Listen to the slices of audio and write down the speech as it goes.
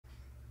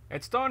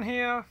It's Don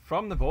here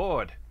from the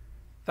board.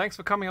 Thanks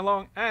for coming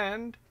along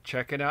and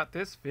checking out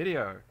this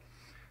video.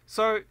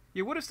 So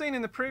you would have seen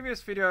in the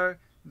previous video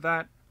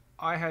that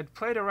I had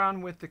played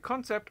around with the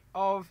concept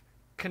of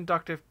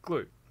conductive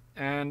glue,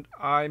 and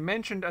I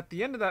mentioned at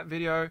the end of that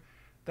video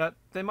that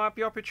there might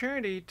be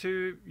opportunity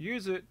to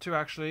use it to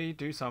actually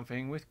do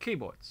something with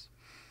keyboards,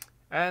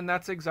 and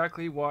that's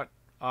exactly what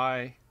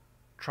I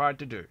tried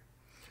to do.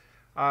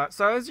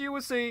 So as you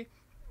will see,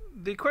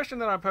 the question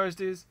that I posed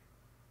is,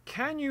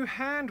 can you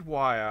hand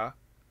wire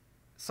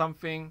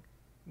something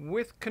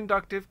with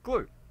conductive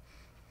glue?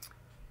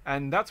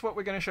 And that's what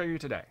we're going to show you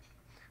today.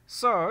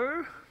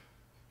 So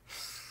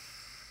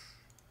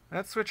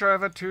let's switch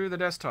over to the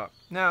desktop.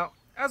 Now,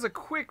 as a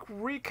quick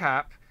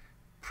recap,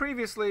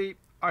 previously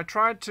I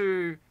tried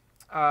to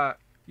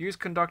use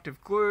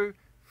conductive glue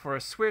for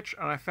a switch,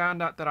 and I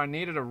found out that I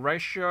needed a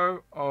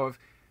ratio of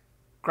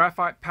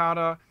graphite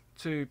powder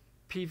to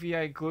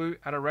PVA glue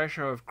at a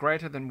ratio of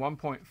greater than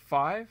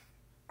 1.5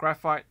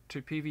 graphite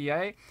to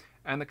PVA,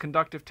 and the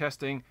conductive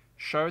testing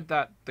showed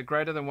that the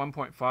greater than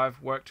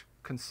 1.5 worked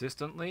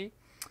consistently.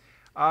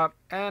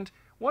 And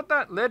what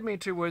that led me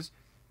to was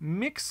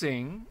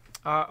mixing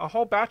a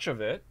whole batch of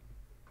it.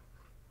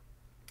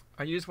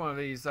 I used one of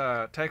these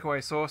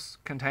takeaway sauce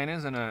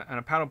containers and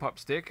a paddle pop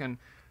stick, and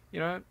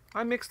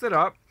I mixed it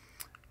up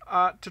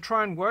to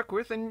try and work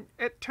with, and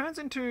it turns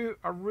into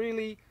a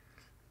really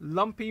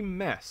lumpy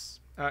mess.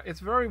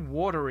 It's very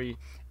watery,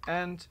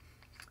 and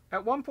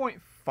at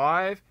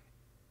 1.5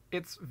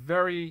 it's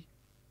very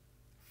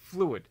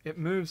fluid. It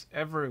moves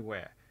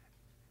everywhere.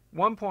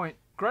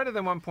 Greater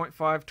than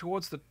 1.5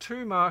 towards the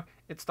 2 mark,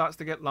 it starts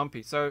to get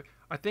lumpy. So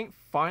I think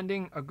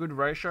finding a good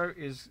ratio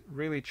is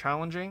really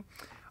challenging.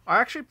 I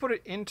actually put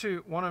it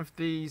into one of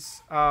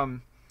these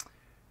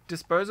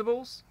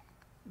disposables,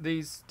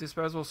 these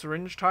disposable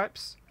syringe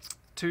types,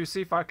 to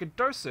see if I could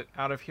dose it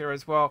out of here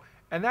as well.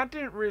 And that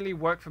didn't really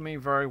work for me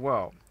very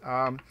well.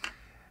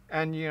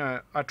 And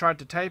I tried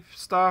to tape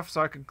stuff so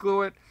I could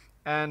glue it,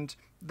 and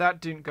that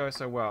didn't go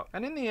so well.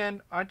 And in the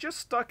end, I just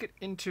stuck it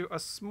into a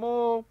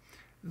small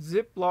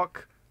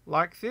Ziploc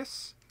like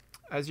this,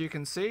 as you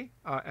can see.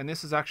 And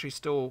this is actually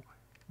still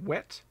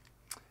wet.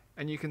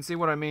 And you can see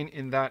what I mean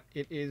in that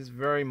it is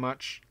very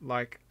much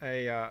like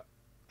a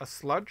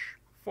sludge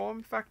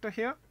form factor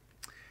here.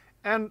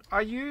 And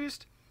I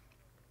used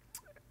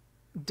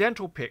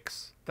dental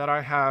picks that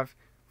I have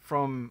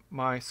from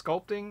my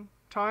sculpting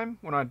time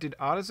when I did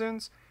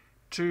artisans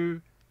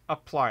to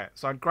apply it.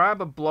 So I'd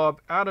grab a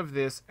blob out of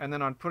this, and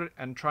then I'd put it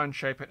and try and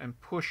shape it and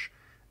push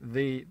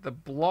the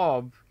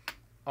blob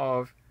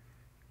of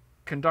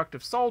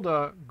conductive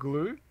solder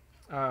glue,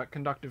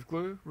 conductive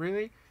glue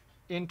really,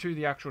 into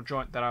the actual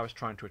joint that I was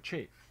trying to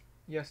achieve.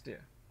 Yes,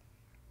 dear?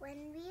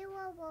 When we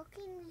were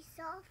walking, we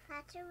saw a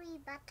fluttery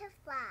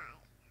butterfly.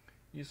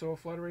 You saw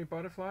fluttery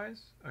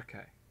butterflies?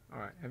 Okay.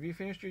 Alright. Have you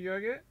finished your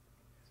yogurt?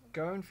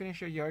 Go and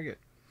finish your yogurt.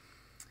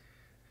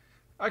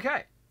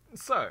 Okay.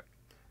 So,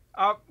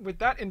 with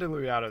that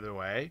interlude out of the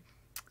way,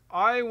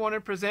 I want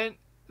to present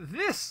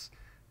this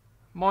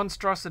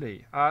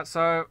monstrosity.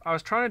 So I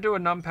was trying to do a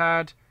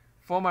numpad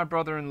for my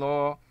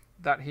brother-in-law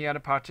that he had a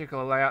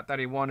particular layout that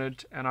he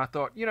wanted, and I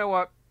thought, you know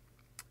what,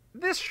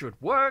 this should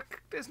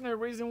work. There's no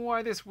reason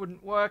why this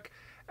wouldn't work.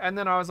 And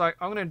then I was like,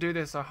 I'm going to do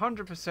this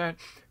 100%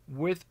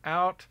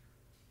 without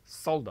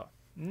solder.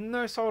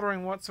 No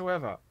soldering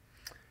whatsoever.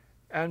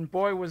 And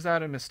boy, was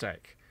that a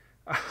mistake.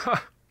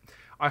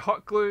 I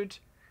hot glued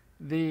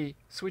the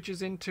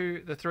switches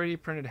into the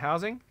 3D printed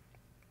housing,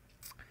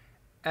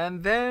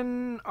 and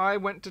then I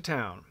went to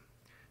town.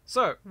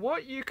 So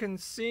what you can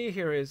see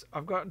here is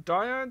I've got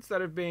diodes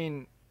that have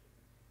been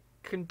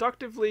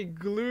conductively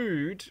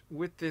glued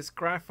with this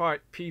graphite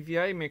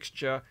PVA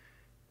mixture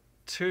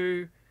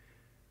to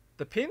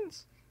the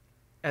pins,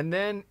 and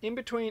then in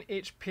between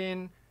each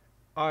pin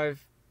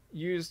I've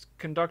used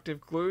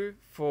conductive glue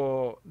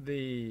for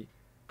the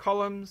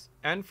columns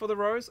and for the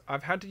rows.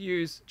 I've had to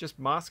use just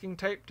masking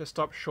tape to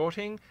stop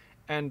shorting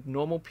and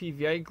normal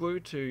PVA glue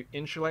to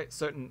insulate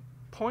certain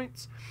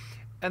points.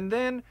 And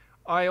then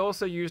I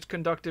also used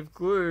conductive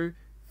glue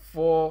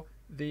for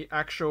the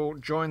actual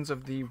joins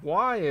of the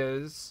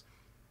wires,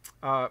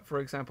 for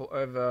example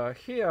over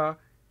here,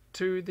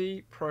 to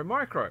the Pro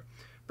Micro.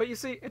 But you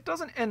see, it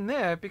doesn't end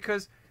there,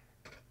 because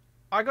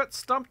I got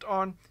stumped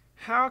on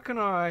how can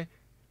I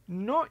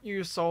not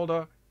use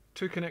solder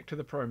to connect to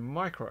the Pro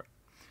Micro.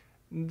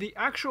 The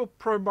actual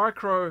Pro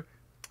Micro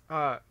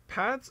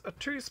pads are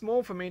too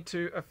small for me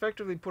to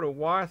effectively put a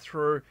wire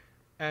through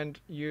and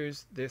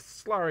use this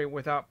slurry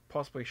without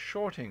possibly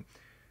shorting.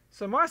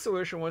 So my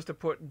solution was to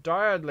put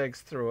diode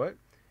legs through it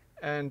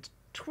and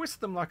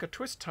twist them like a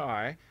twist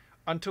tie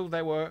until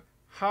they were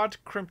hard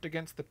crimped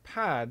against the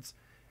pads,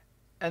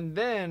 and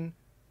then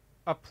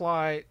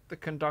apply the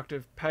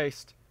conductive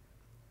paste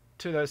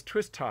to those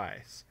twist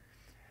ties.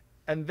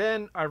 And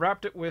then I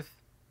wrapped it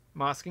with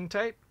masking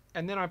tape,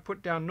 and then I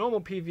put down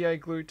normal PVA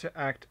glue to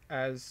act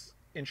as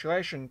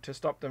insulation to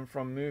stop them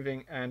from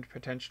moving and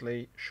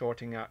potentially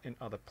shorting out in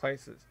other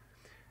places.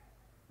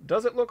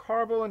 Does it look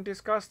horrible and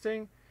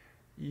disgusting?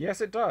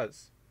 Yes, it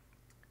does.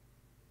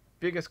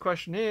 Biggest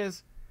question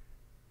is,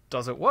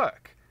 does it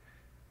work?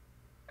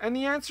 And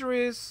the answer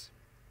is,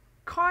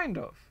 kind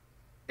of.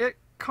 It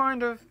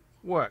kind of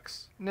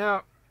works.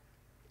 Now,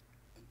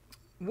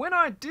 when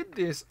I did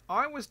this,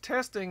 I was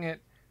testing it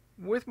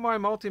with my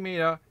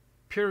multimeter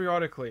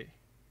periodically,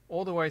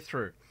 all the way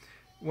through.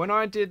 When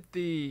I did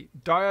the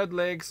diode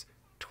legs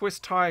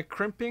twist tie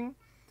crimping,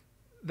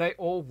 they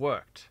all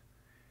worked.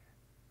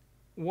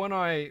 When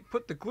I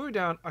put the glue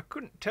down, I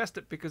couldn't test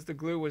it because the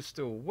glue was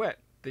still wet.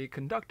 The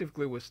conductive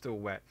glue was still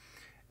wet.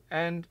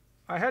 And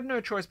I had no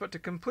choice but to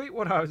complete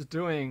what I was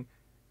doing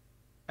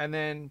and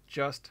then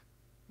just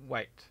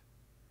wait.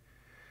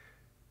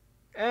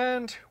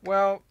 And,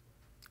 well,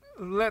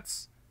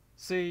 let's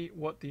see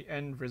what the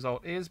end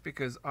result is,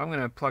 because I'm going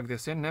to plug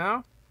this in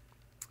now.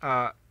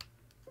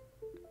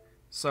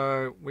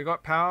 So we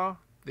got power.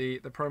 The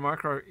Pro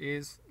Micro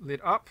is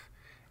lit up,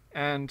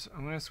 and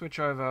I'm going to switch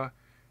over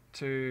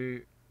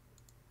to,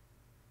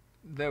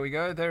 there we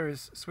go, there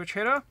is switch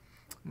header.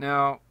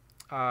 Now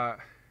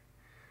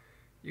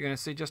you're going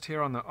to see just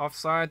here on the off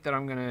side that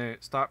I'm going to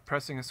start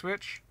pressing a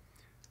switch.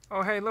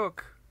 Oh hey,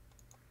 look,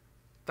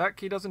 that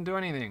key doesn't do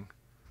anything.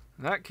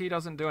 That key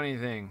doesn't do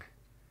anything.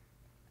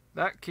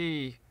 That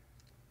key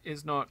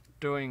is not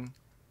doing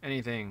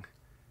anything.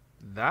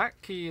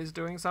 That key is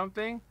doing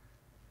something.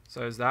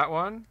 So is that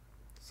one.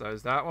 So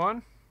is that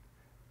one.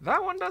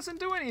 That one doesn't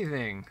do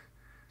anything.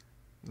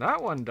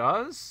 That one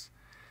does.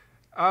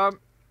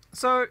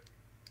 So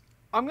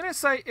I'm going to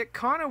say it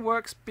kind of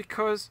works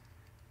because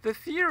the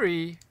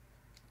theory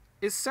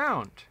is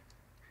sound.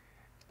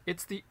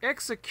 It's the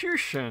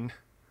execution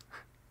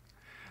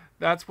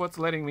that's what's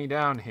letting me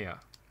down here.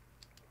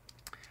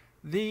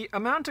 The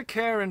amount of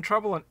care and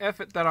trouble and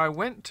effort that I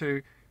went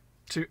to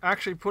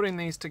actually putting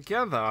these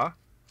together,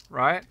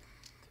 right,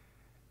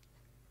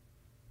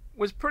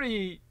 was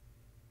pretty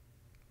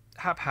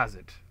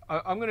haphazard.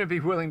 I'm going to be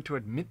willing to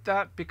admit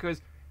that,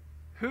 because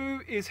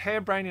who is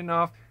harebrained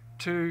enough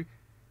to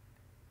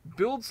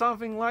build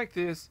something like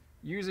this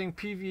using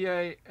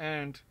PVA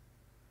and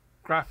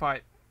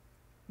graphite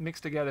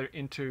mixed together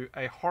into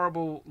a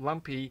horrible,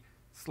 lumpy,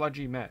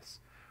 sludgy mess?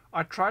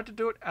 I tried to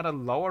do it at a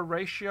lower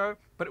ratio,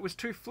 but it was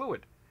too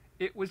fluid.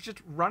 It was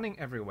just running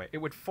everywhere. It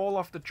would fall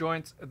off the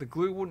joints, the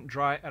glue wouldn't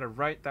dry at a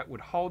rate that would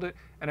hold it,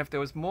 and if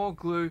there was more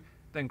glue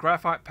than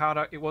graphite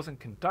powder, it wasn't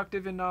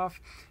conductive enough.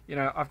 You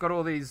know, I've got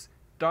all these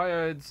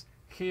diodes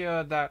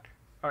here that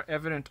are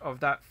evident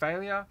of that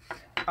failure.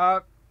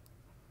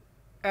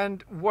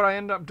 And what I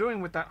ended up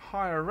doing with that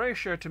higher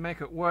ratio to make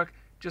it work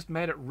just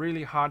made it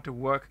really hard to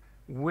work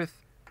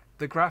with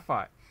the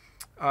graphite,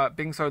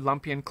 being so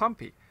lumpy and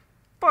clumpy.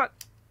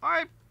 But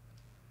I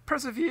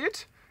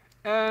persevered,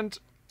 and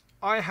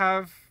I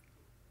have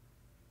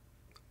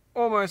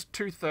almost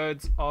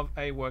 2/3 of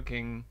a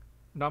working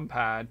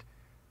numpad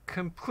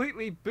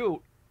completely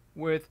built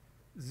with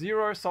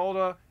 0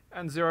 solder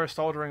and 0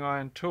 soldering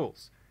iron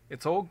tools.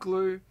 It's all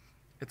glue,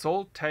 it's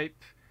all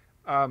tape,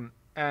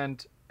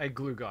 and a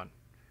glue gun.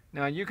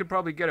 Now you could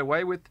probably get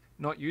away with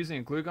not using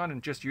a glue gun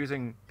and just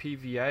using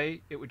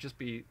PVA. It would just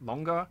be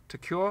longer to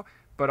cure,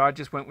 but I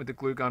just went with the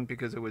glue gun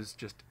because it was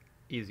just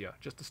easier.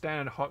 Just a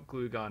standard hot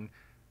glue gun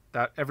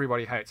that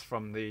everybody hates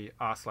from the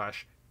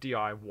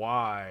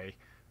r/DIY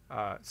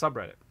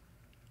subreddit.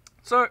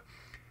 So,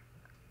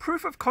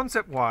 proof of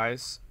concept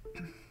wise,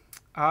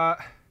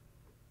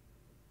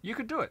 you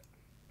could do it.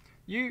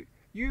 You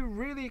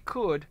really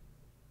could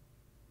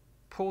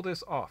pull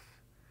this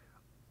off.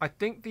 I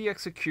think the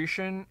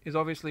execution is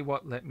obviously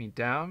what let me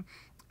down,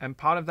 and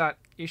part of that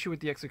issue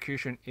with the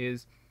execution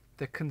is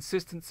the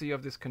consistency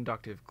of this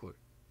conductive glue.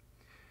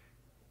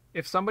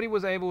 If somebody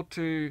was able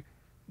to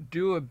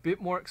do a bit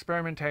more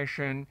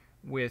experimentation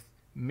with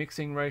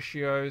mixing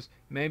ratios,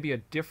 maybe a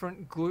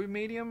different glue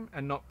medium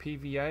and not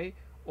PVA,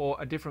 or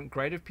a different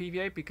grade of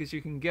PVA, because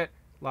you can get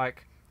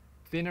like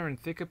thinner and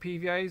thicker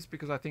PVAs,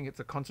 because I think it's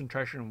a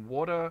concentration and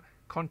water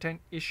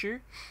content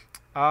issue,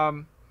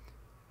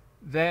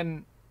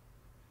 then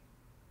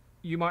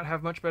you might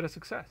have much better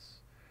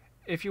success.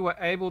 If you were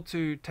able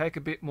to take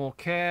a bit more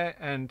care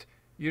and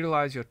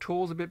utilize your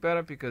tools a bit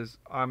better, because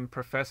I'm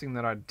professing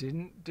that I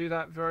didn't do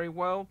that very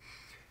well,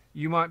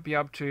 you might be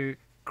able to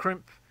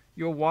crimp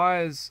your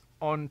wires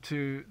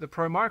onto the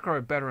Pro Micro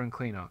better and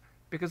cleaner,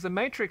 because the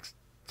Matrix,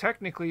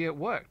 technically it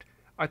worked.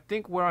 I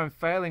think where I'm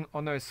failing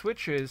on those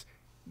switches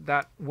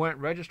that weren't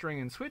registering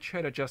in switch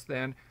header just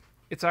then,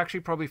 it's actually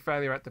probably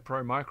failure at the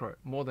Pro Micro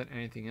more than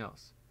anything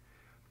else.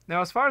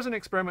 Now, as far as an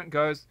experiment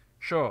goes,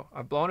 sure,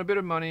 I've blown a bit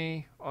of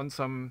money on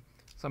some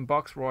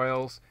box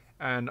royals,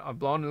 and I've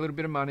blown a little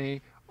bit of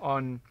money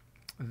on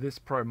this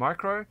Pro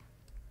Micro.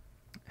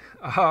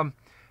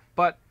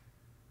 But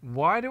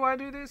why do I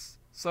do this?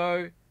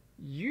 So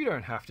you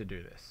don't have to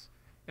do this.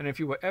 And if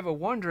you were ever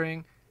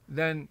wondering,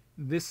 then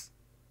this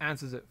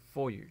answers it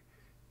for you.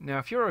 Now,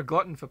 if you're a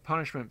glutton for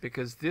punishment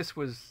because this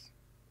was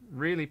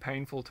really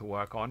painful to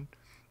work on,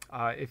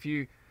 if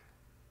you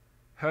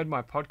heard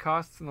my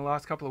podcasts in the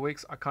last couple of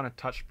weeks, I kind of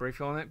touched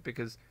briefly on it,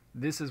 because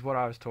this is what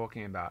I was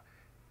talking about.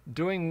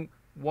 Doing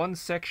one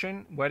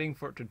section, waiting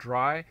for it to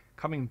dry,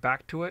 coming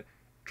back to it,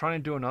 trying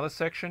to do another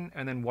section,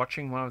 and then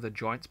watching one of the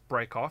joints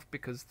break off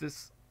because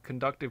this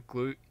conductive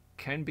glue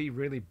can be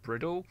really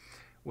brittle,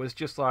 was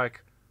just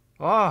like,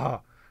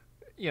 oh,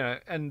 you know,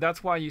 and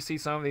that's why you see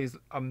some of these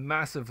are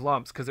massive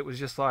lumps, because it was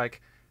just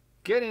like,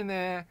 get in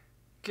there,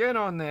 get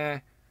on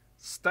there,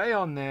 stay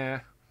on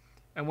there,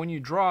 and when you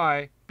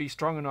dry, be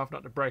strong enough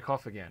not to break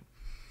off again.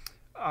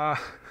 I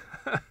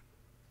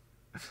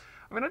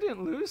mean, I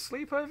didn't lose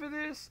sleep over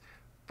this,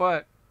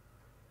 but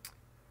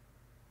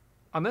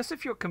unless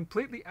if you're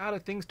completely out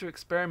of things to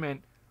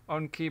experiment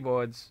on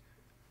keyboards,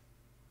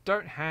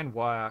 don't hand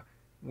wire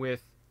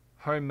with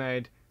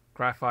homemade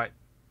graphite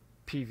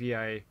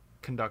PVA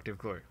conductive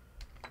glue.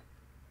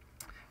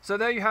 So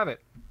there you have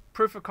it.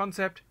 Proof of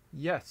concept,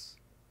 yes.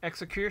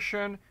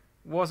 Execution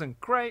wasn't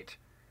great.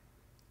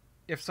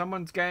 If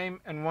someone's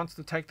game and wants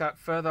to take that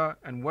further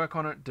and work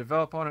on it,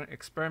 develop on it,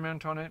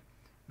 experiment on it,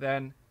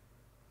 then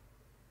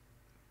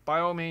by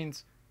all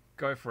means,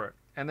 go for it.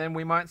 And then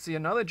we might see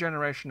another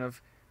generation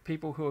of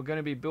people who are going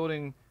to be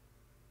building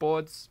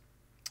boards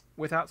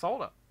without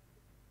solder.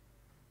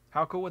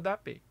 How cool would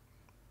that be?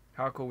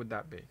 How cool would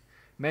that be?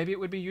 Maybe it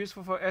would be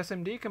useful for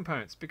SMD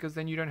components, because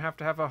then you don't have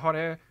to have a hot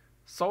air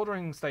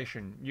soldering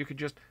station. You could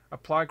just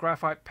apply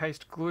graphite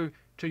paste glue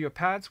to your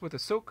pads with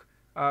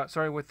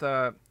a with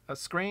a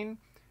screen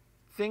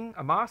thing,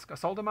 a mask, a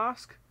solder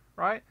mask,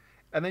 right?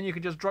 And then you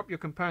could just drop your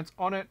components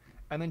on it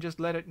and then just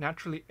let it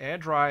naturally air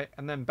dry,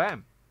 and then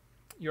bam,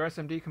 your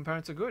SMD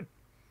components are good.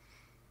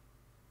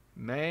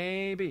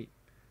 Maybe.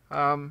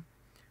 Am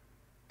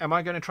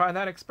I going to try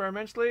that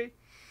experimentally?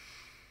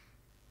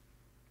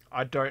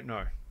 I don't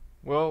know.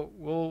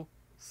 We'll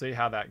see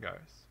how that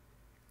goes.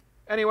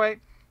 Anyway,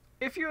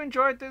 if you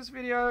enjoyed this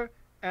video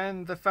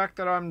and the fact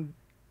that I'm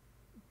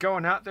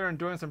going out there and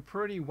doing some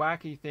pretty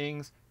wacky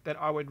things, that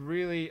I would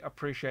really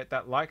appreciate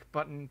that like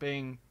button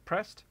being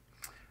pressed.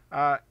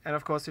 And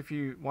of course, if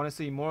you want to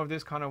see more of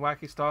this kind of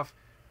wacky stuff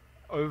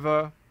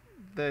over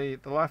the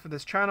life of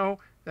this channel,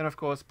 then of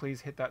course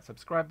please hit that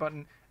subscribe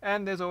button,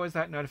 and there's always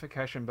that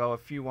notification bell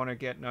if you want to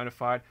get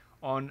notified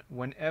on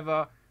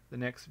whenever the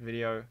next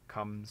video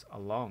comes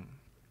along.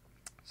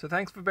 So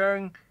thanks for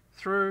bearing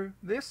through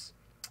this,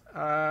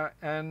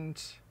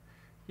 and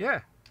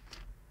yeah,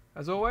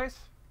 as always,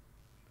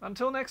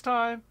 until next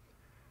time,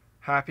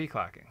 happy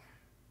clacking.